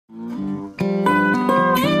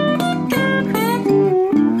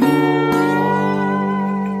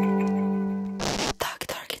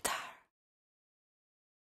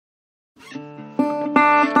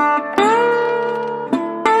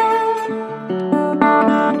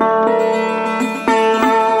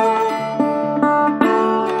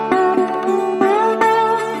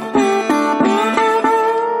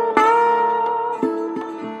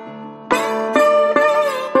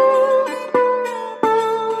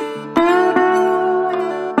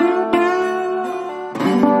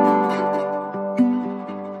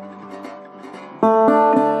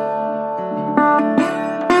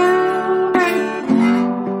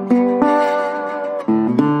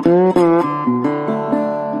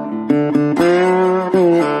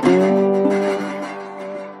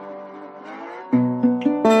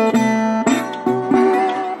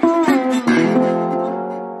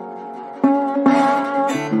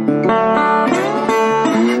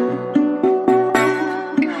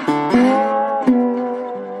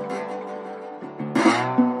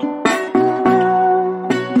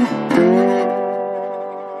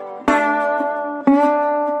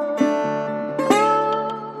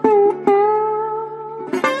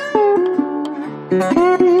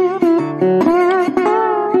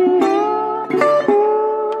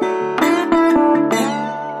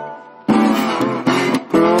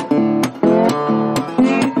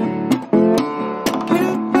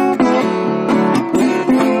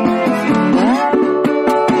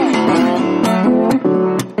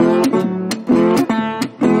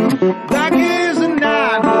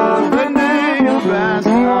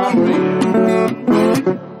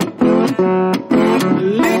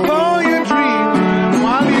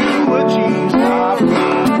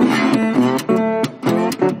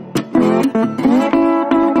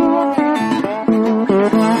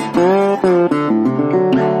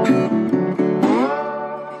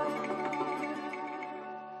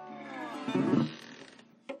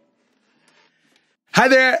Hi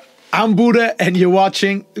there, I'm Budda and you're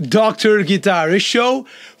watching Dr. Guitar, a show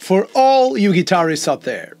for all you guitarists out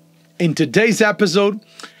there. In today's episode,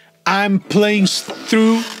 I'm playing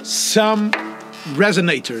through some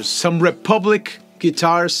Resonators, some Republic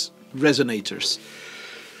Guitars Resonators.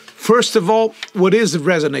 First of all, what is a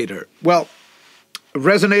resonator? Well, a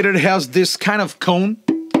resonator has this kind of cone,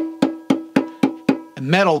 a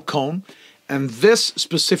metal cone, and this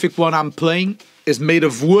specific one I'm playing is made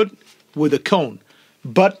of wood with a cone.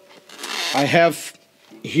 But I have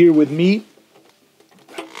here with me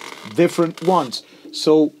different ones.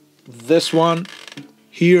 So this one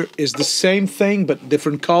here is the same thing but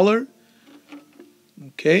different color.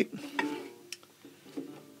 Okay.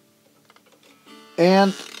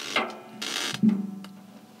 And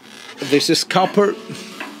this is copper,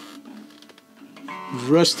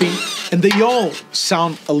 rusty, and they all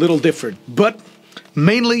sound a little different. But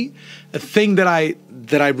mainly a thing that I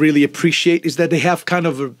really appreciate is that they have kind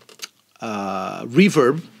of a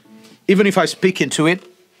reverb. Even if I speak into it,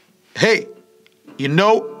 hey, you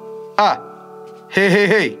know, hey, hey,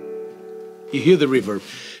 hey, you hear the reverb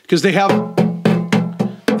because they have.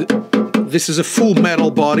 This is a full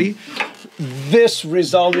metal body. This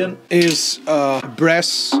Resolian is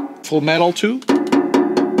brass, full metal too,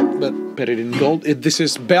 but painted in gold. This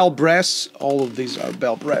is bell brass. All of these are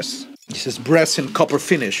bell brass. This is brass and copper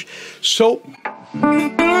finish. So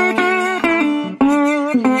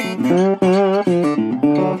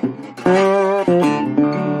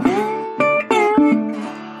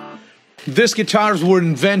these guitars were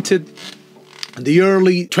invented in the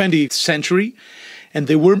early 20th century, and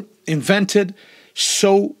they were invented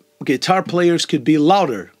so guitar players could be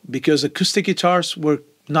louder, because acoustic guitars were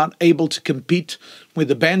not able to compete with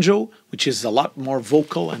the banjo, which is a lot more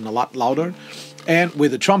vocal and a lot louder, and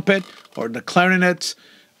with the trumpet or the clarinet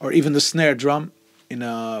or even the snare drum in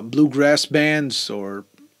bluegrass bands or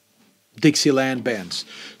Dixieland bands.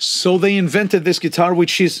 So they invented this guitar,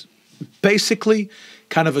 which is basically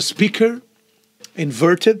kind of a speaker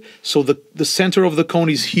inverted. So the center of the cone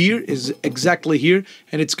is here, is exactly here,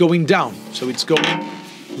 and it's going down. So it's going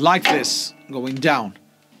like this, going down,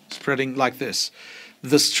 spreading like this.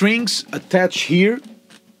 The strings attach here.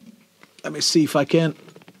 Let me see if I can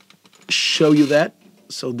show you that.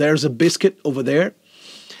 So there's a biscuit over there,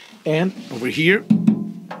 and over here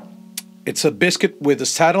it's a biscuit with a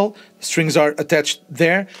saddle. The strings are attached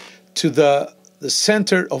there to the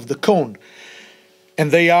center of the cone,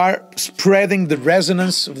 and they are spreading the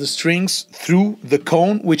resonance of the strings through the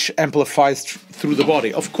cone, which amplifies through the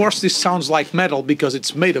body. Of course, this sounds like metal because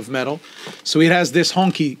it's made of metal, so it has this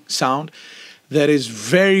honky sound that is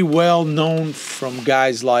very well known from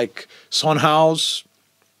guys like Son House,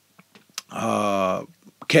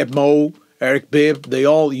 Keb Mo, Eric Bibb. They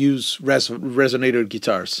all use resonator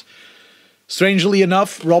guitars. Strangely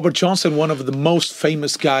enough, Robert Johnson, one of the most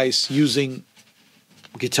famous guys using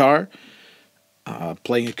guitar,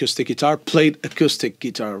 playing acoustic guitar, played acoustic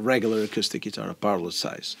guitar, regular acoustic guitar, a parallel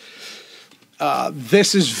size.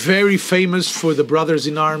 This is very famous for the Brothers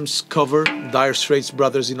in Arms cover, Dire Straits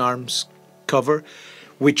Brothers in Arms cover,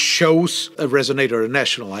 which shows a resonator, a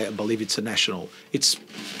National. I believe it's a National. It's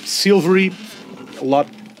silvery, a lot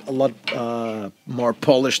more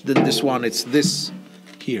polished than this one. It's this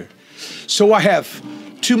here. So I have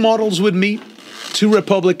two models with me, two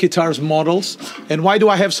Republic Guitars models. And why do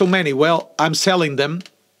I have so many? Well, I'm selling them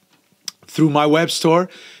through my web store,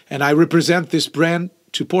 and I represent this brand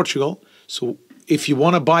to Portugal. So if you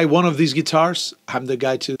want to buy one of these guitars, I'm the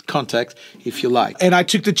guy to contact if you like. And I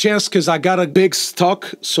took the chance because I got a big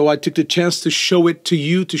stock, so I took the chance to show it to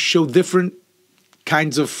you, to show different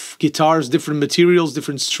kinds of guitars, different materials,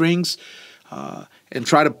 different strings, and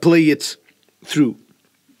try to play it through.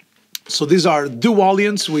 So these are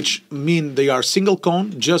dualians, which mean they are single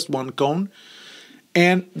cone, just one cone,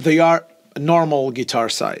 and they are a normal guitar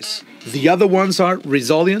size. The other ones are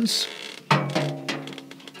Resolians,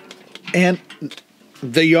 and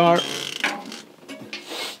They are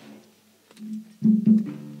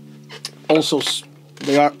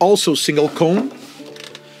also single cone,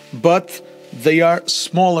 but they are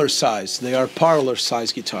smaller size. They are parlor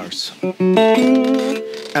size guitars,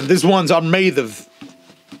 and these ones are made of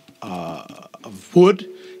wood,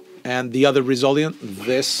 and the other resilient.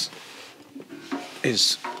 This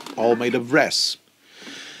is all made of res.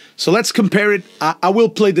 So let's compare it. I will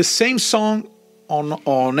play the same song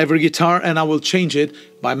on every guitar, and I will change it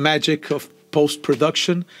by magic of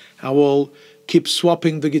post-production. I will keep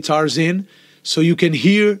swapping the guitars in so you can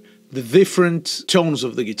hear the different tones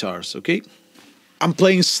of the guitars, okay? I'm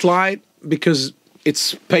playing slide because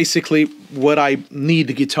it's basically what I need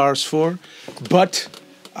the guitars for, but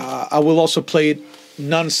I will also play it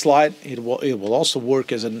non-slide. It will also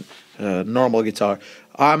work as a normal guitar.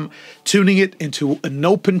 I'm tuning it into an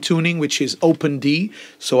open tuning, which is open D.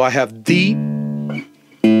 So I have D,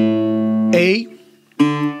 A,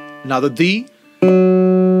 another D,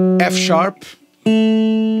 F sharp,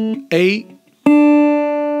 A,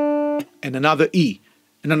 and another E,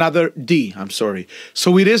 and another D, I'm sorry.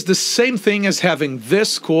 So it is the same thing as having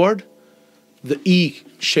this chord, the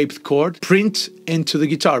E-shaped chord, print into the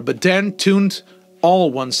guitar, but then tuned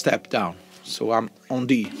all one step down. So I'm on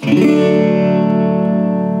D.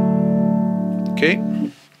 Okay?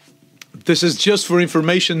 This is just for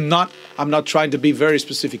information, I'm not trying to be very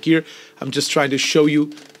specific here. I'm just trying to show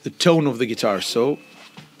you the tone of the guitar. So,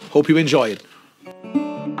 hope you enjoy it.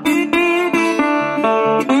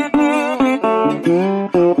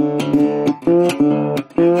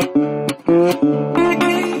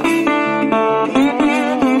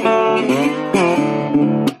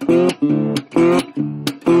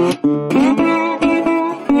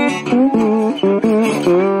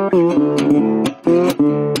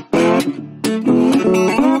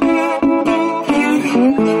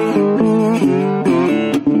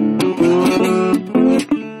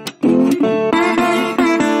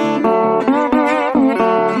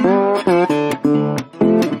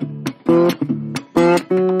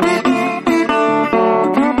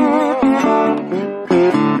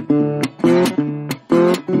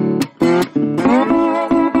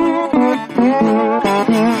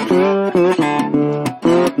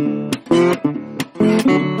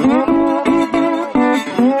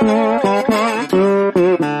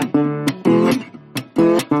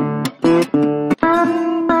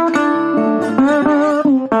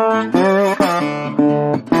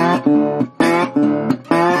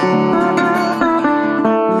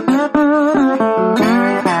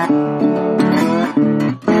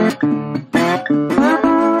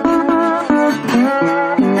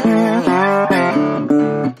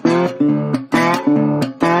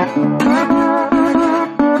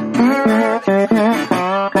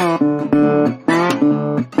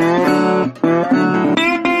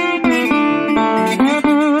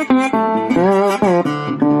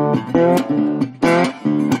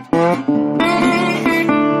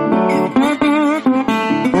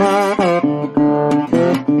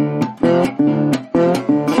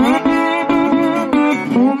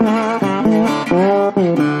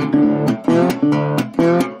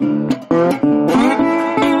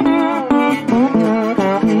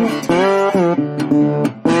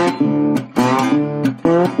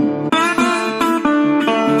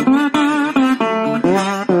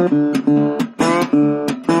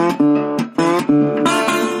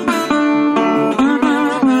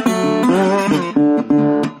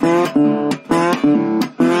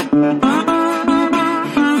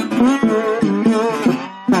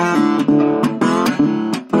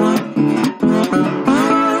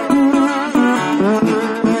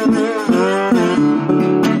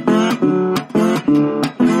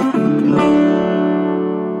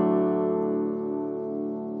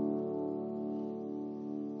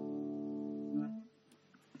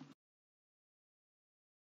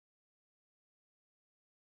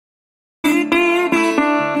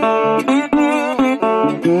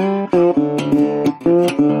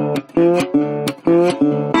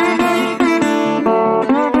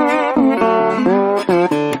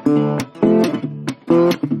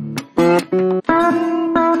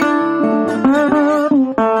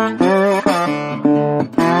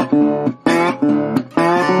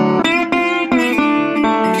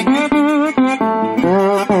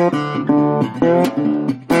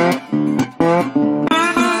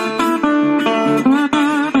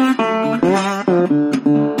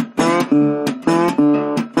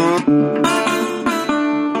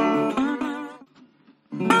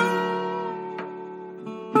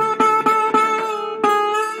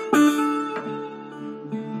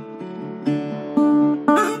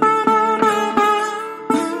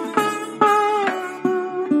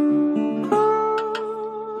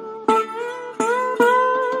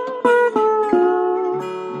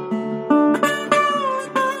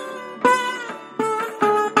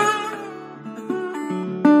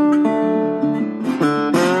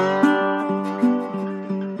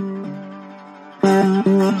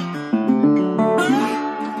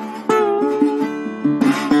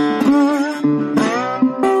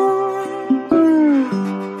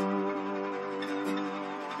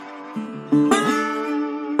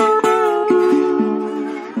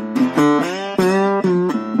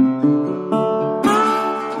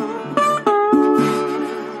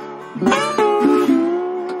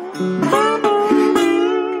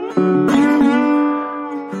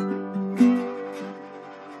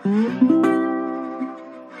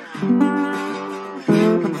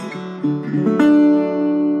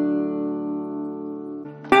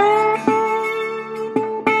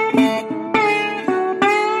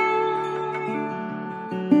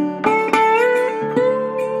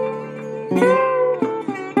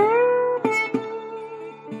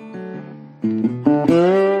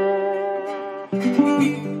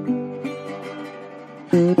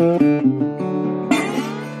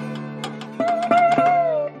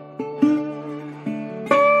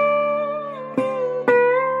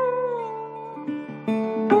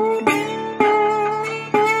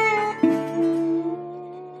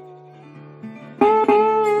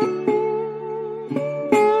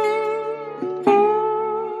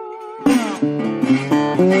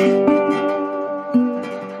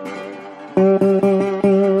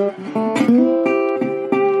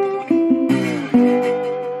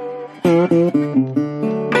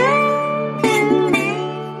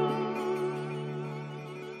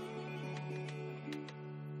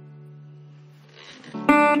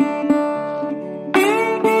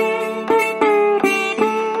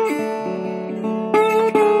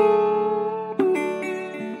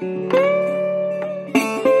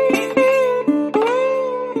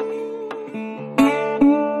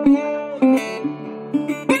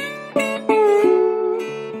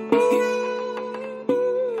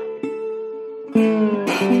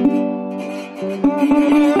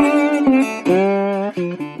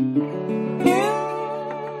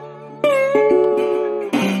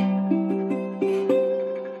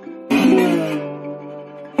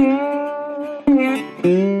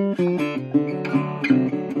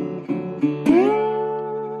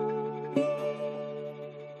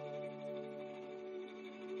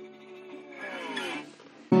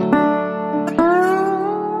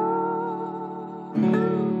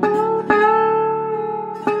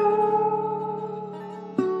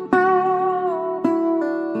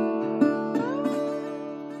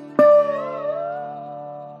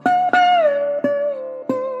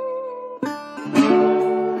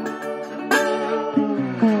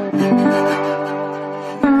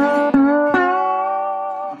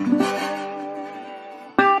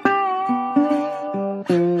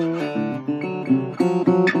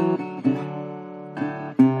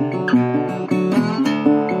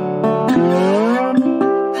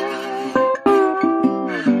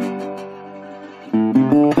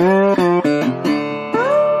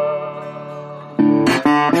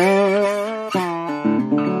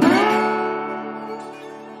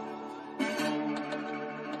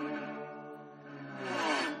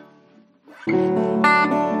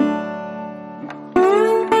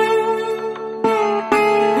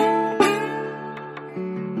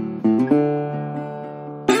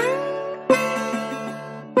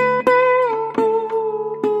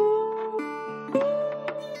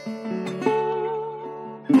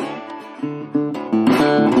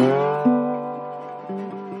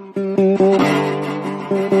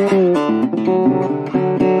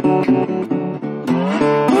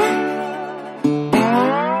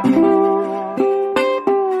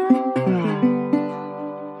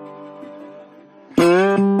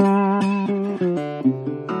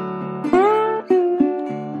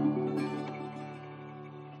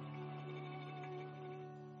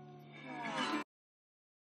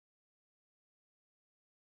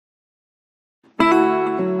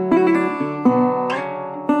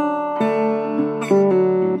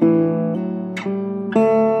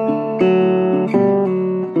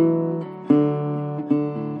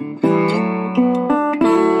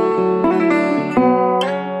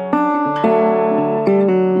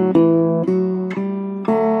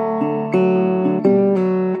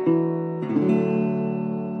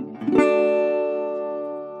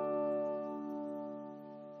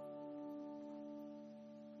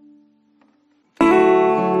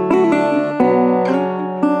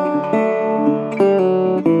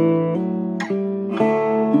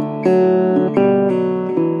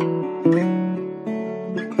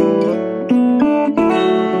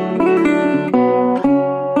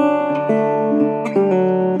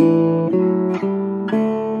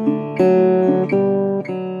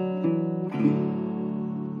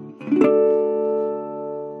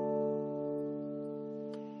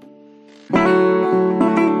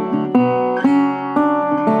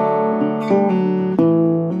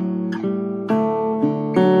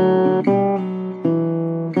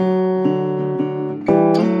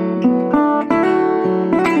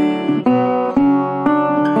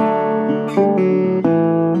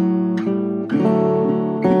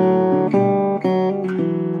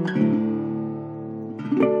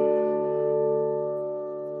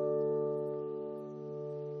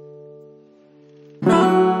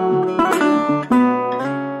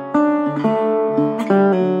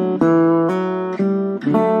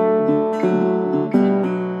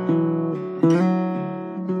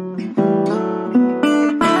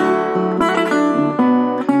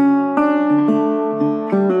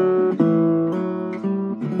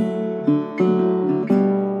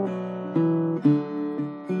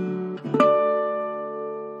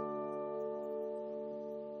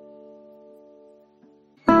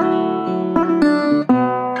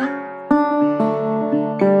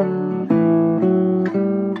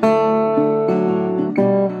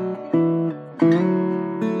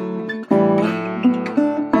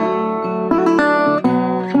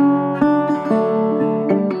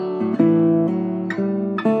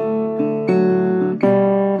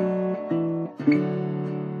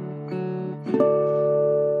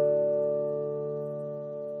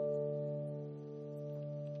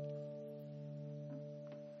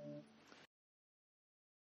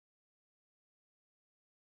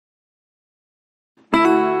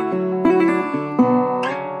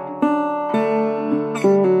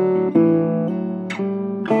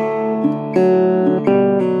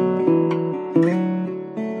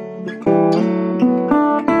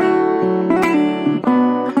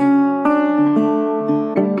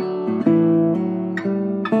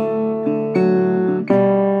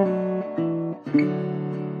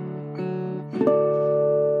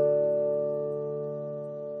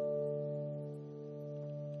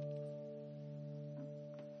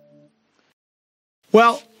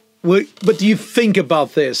 Well, what do you think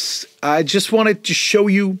about this? I just wanted to show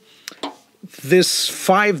you this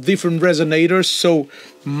 5 different resonators. So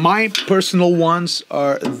my personal ones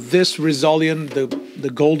are this Resolian, the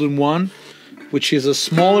golden one, which is a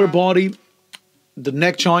smaller body. The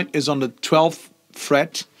neck joint is on the 12th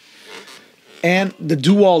fret. And the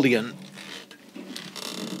Dualian,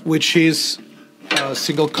 which is a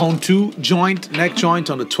single cone 2 joint, neck joint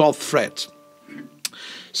on the 12th fret.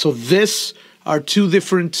 So this are two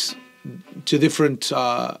different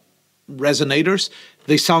resonators.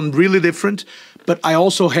 They sound really different, but I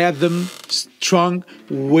also had them strung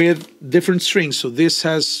with different strings. So this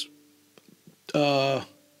has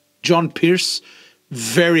John Pierce,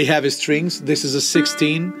 very heavy strings. This is a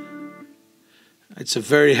 16. It's a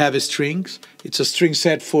very heavy strings. It's a string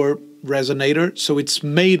set for resonator, so it's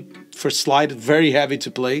made for slide, very heavy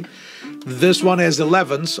to play. This one has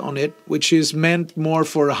 11s on it, which is meant more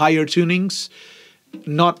for higher tunings.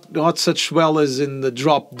 Not such well as in the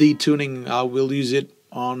drop D tuning. I will use it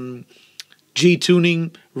on G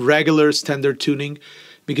tuning, regular standard tuning,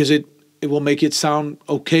 because it will make it sound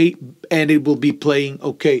okay and it will be playing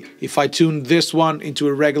okay. If I tune this one into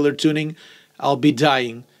a regular tuning, I'll be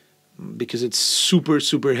dying because it's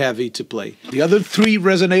super heavy to play. The other 3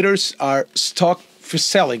 resonators are stock for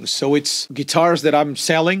selling. So it's guitars that I'm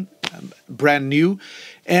selling, brand new,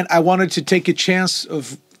 and I wanted to take a chance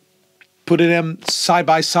of putting them side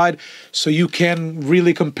by side so you can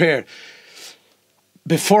really compare.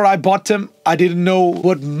 Before I bought them, I didn't know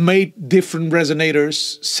what made different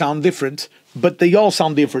resonators sound different, but they all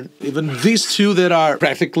sound different. Even these 2 that are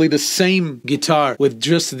practically the same guitar with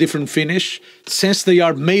just a different finish, since they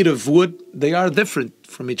are made of wood, they are different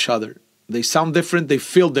from each other. They sound different, they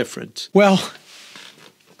feel different. Well,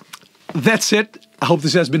 that's it. I hope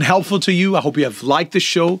this has been helpful to you. I hope you have liked the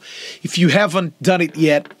show. If you haven't done it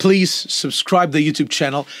yet, please subscribe to the YouTube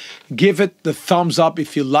channel. Give it the thumbs up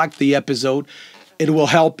if you liked the episode. It will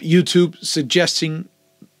help YouTube suggesting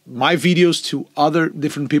my videos to other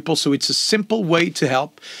different people. So it's a simple way to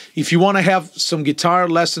help. If you want to have some guitar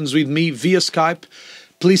lessons with me via Skype,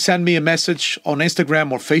 please send me a message on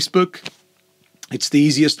Instagram or Facebook. It's the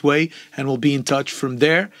easiest way, and we'll be in touch from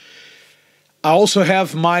there. I also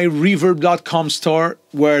have my reverb.com store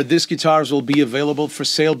where these guitars will be available for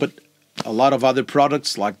sale, but a lot of other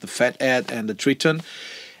products like the Fat Ed and the Triton.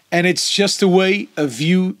 And it's just a way of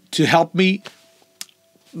you to help me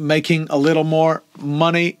making a little more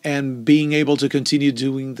money and being able to continue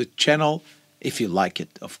doing the channel if you like it,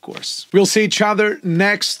 of course. We'll see each other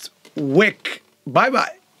next week.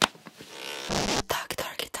 Bye-bye.